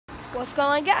What's going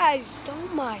on, guys? Oh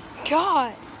my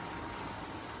god,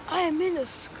 I am in a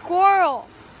squirrel.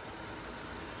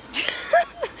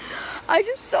 I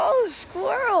just saw the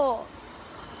squirrel.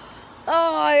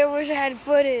 Oh, I wish I had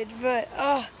footage, but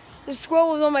the squirrel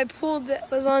was on my pool,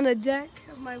 was on the deck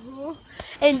of my pool,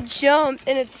 and jumped,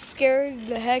 and it scared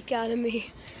the heck out of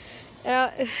me.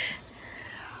 And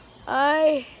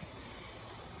I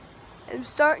am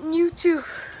starting YouTube.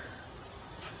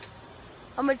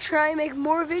 I'm gonna try and make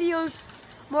more videos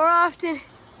more often.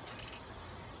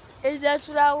 And that's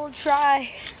what I will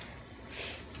try.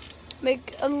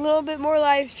 Make a little bit more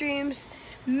live streams.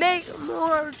 Make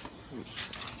more.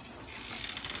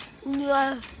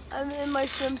 I'm in my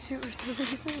swimsuit for some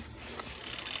reason.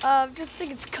 Just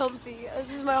think it's comfy.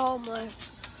 This is my home life.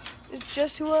 It's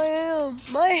just who I am.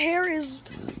 My hair is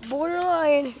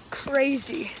borderline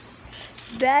crazy.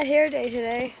 Bad hair day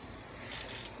today,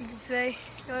 you can say.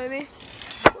 You know what I mean?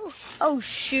 Ooh. Oh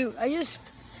shoot!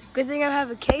 Good thing I have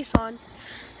a case on.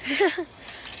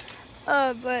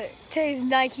 But today's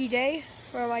Nike Day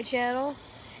for my channel,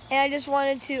 and I just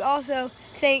wanted to also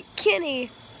thank Kenny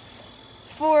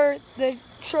for the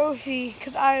trophy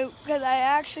because I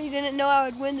actually didn't know I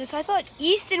would win this. I thought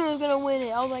Easton was gonna win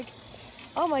it. I was like,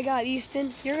 oh my God,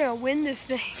 Easton, you're gonna win this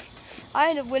thing. I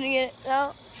ended up winning it.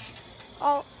 Now,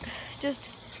 just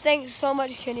thanks so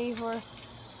much, Kenny, for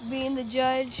being the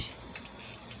judge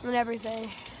and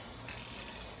everything.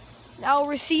 I'll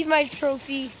receive my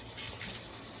trophy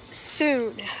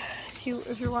soon,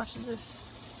 if you're watching this.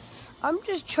 I'm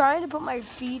just trying to put my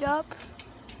feet up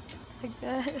like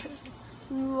that.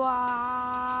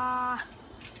 Ow!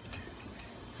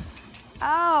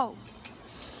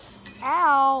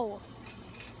 Ow!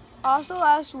 Also,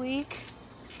 last week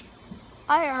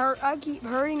I keep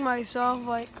hurting myself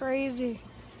like crazy.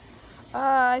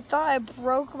 I thought I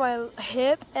broke my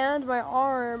hip and my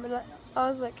arm, and I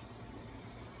was like,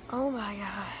 oh my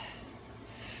God.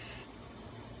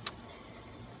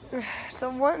 So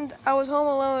I was home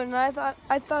alone, and I thought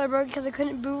I broke it because I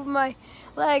couldn't move my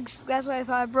legs. That's why I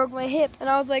thought I broke my hip, and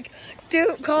I was like,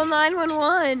 dude, call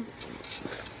 911.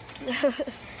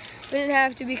 But didn't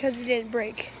have to because it didn't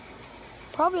break.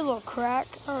 Probably a little crack.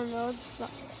 I don't know. It's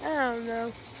not. I don't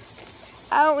know.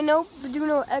 I don't know. Do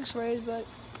no X-rays, but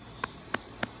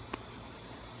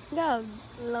got a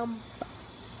lump.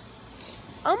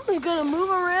 I'm just gonna move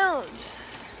around.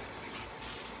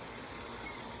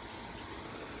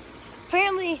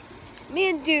 Apparently, me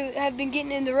and Dude have been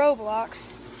getting into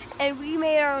Roblox, and we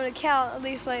made our own account at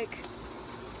least like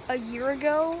a year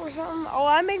ago or something. Oh,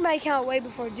 I made my account way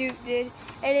before Dude did.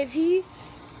 And if he's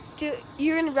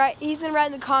gonna write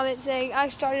in the comments saying I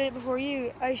started it before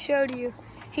you. I showed you.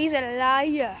 He's a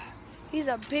liar. He's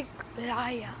a big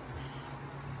liar.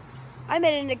 I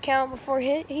made an account before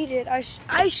he did. I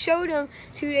showed him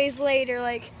 2 days later,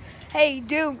 like, hey,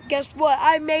 Dude, guess what?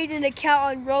 I made an account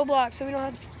on Roblox, so we don't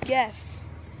have to guess.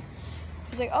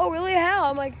 He's like, oh, really? How?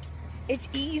 I'm like, it's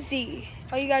easy.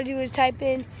 All you gotta do is type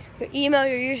in your email,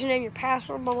 your username, your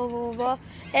password, blah, blah, blah, blah, blah.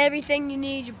 Everything you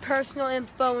need, your personal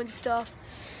info and stuff.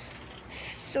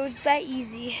 So it's that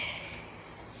easy.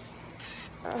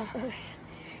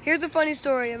 Here's a funny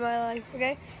story of my life,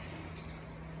 okay?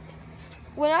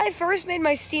 When I first made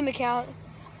my Steam account,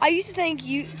 I used to think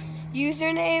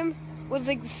username was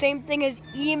like the same thing as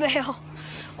email.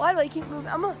 Why do I keep moving?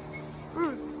 I'm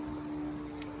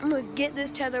gonna get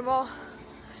this tetherball,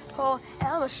 and I'm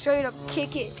gonna straight up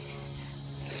kick it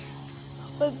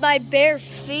with my bare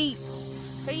feet.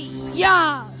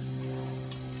 Yeah.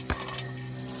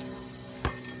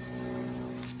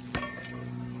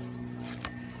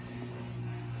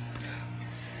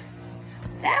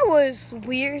 That was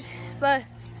weird, but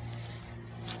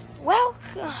well.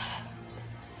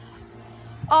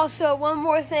 Also, one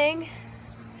more thing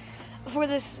for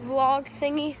this vlog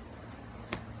thingy.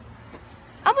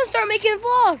 I'm gonna start making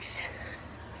vlogs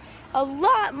a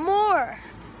lot more,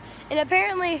 and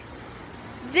apparently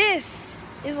this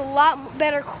is a lot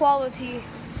better quality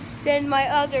than my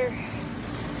other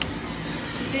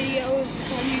videos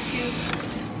on YouTube.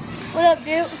 What up,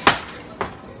 dude?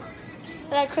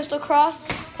 That Crystal Cross?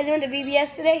 I went to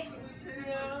VBS today.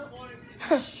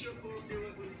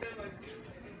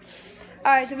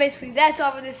 Alright, so basically that's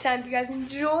all for this time. If you guys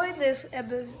enjoyed this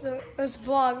episode, this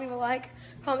vlog, leave a like,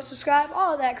 comment, subscribe,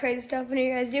 all that crazy stuff. What do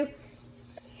you guys do?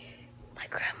 My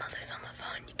grandmother's on the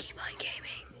phone. You keep on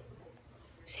gaming.